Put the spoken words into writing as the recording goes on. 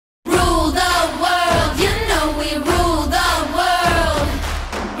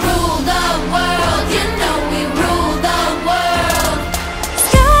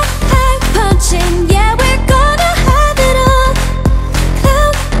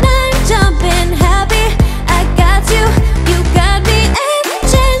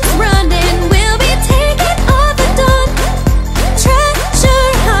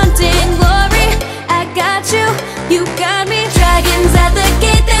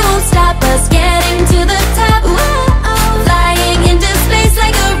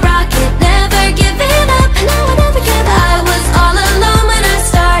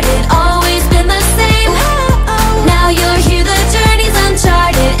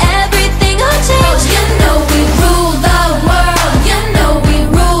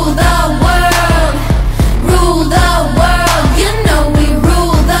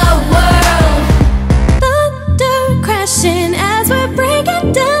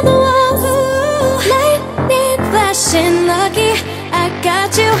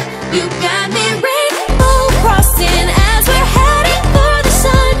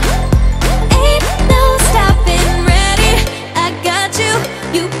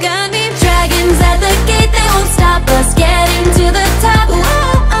stop us getting to the top.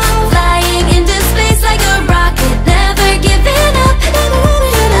 Flying into space like a rocket, never giving up.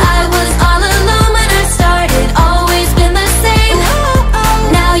 I was all alone when I started, always been the same.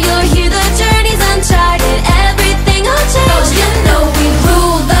 Now you're here, the journey's uncharted, everything will change. You know we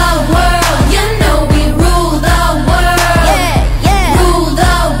rule the world, you know we rule the world. Rule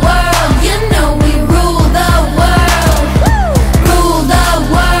the world, you know we rule the world. Rule the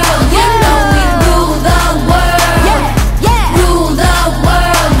world, you know we rule the world. Rule the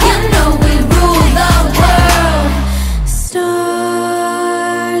world, you know we rule the world.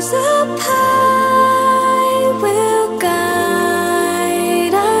 Stars up high will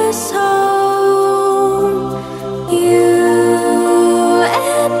guide us home. You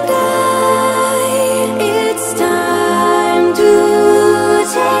and I, it's time to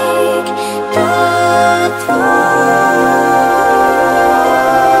take the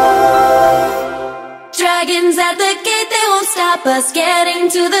throne. Dragons at the gate, they won't stop us getting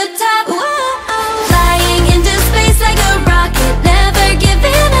to the top. Flying into space like a rocket, never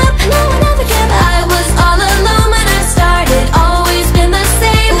giving up. No, never give up. I was all alone when I started, always been the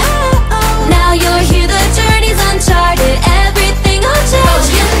same. Now you're here, the journey's uncharted, everything will change.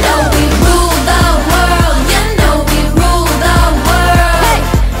 You know we rule the world, you know we rule the world.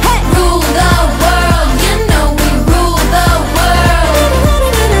 Rule the world, you know we rule the world.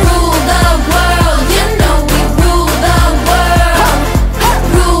 Rule the world, you know we rule the world.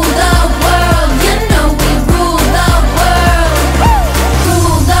 Rule the world,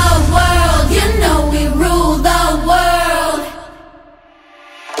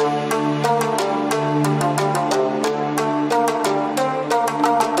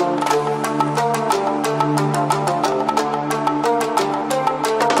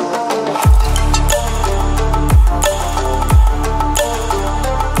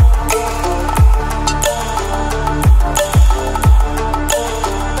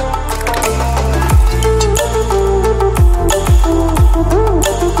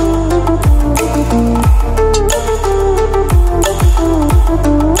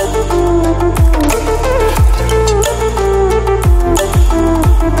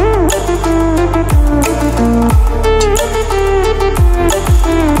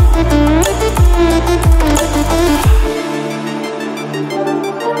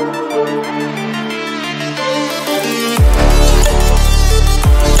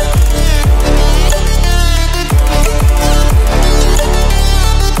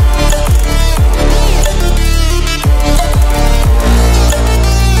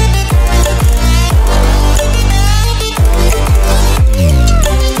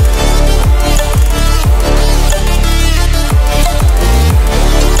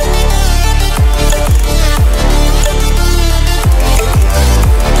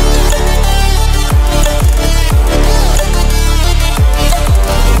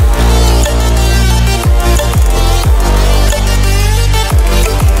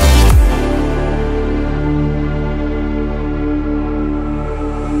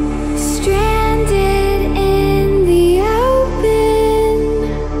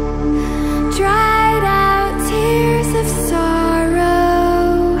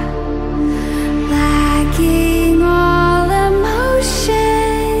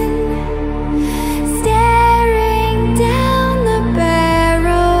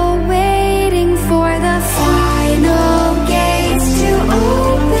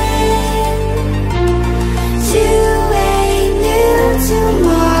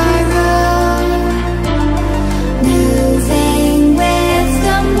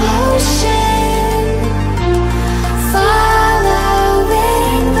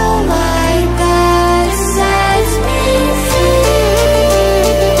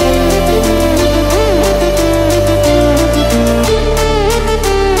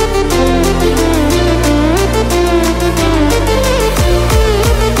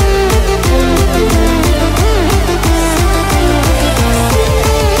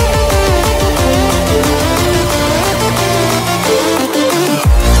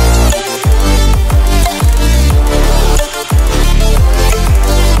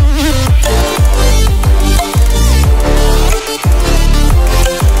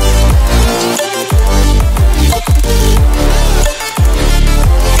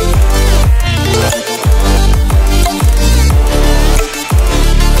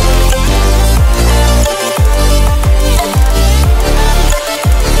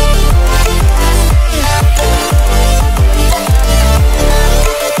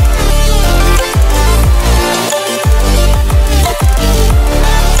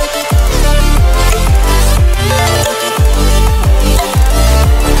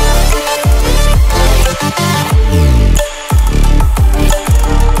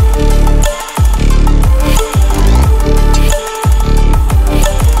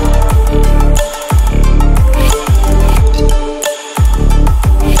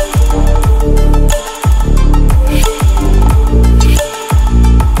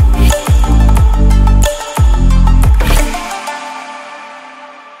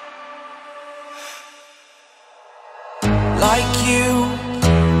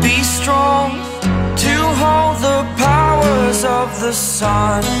 the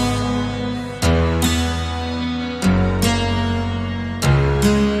sun.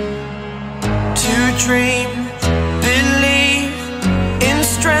 To dream, believe in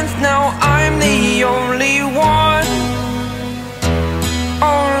strength. Now I'm the only one,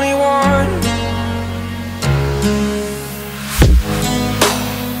 only one.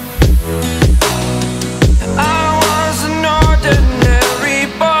 I was an ordinary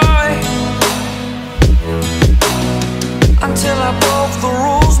boy until I broke the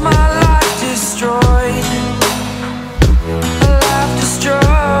rules. My life destroyed, a life destroyed.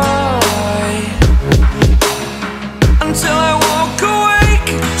 Until I woke awake,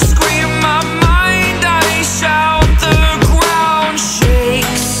 scream my mind, I shout, the ground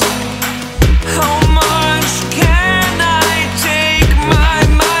shakes. How much can I take? My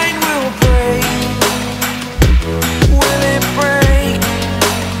mind will break. Will it break?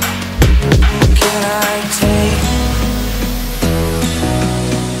 What can I take?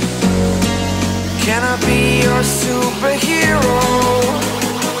 Can I be your superhero?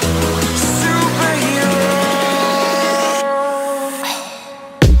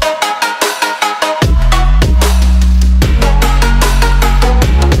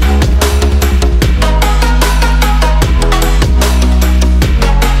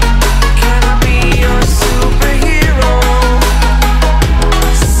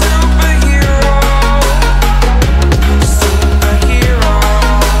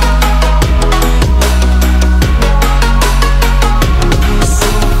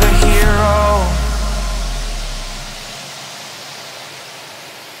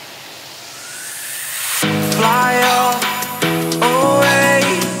 Fly away.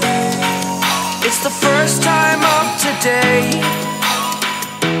 It's the first time of today.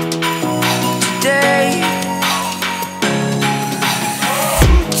 Today.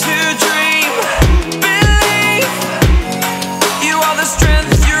 To dream, believe. You are the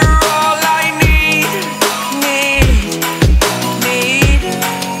strength, you're all I need. Need.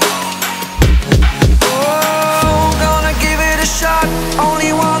 Oh, gonna give it a shot.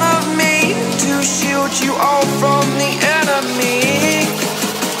 Only one of me to shield you all from the enemy.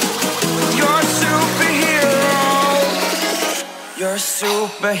 You're a superhero. You're a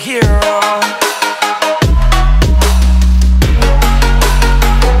superhero.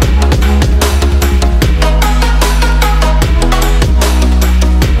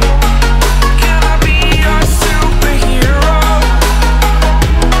 Can I be your superhero?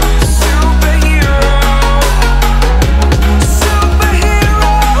 Superhero.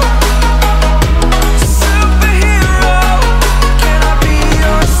 Superhero. Superhero. Can I be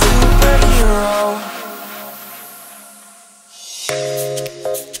your superhero?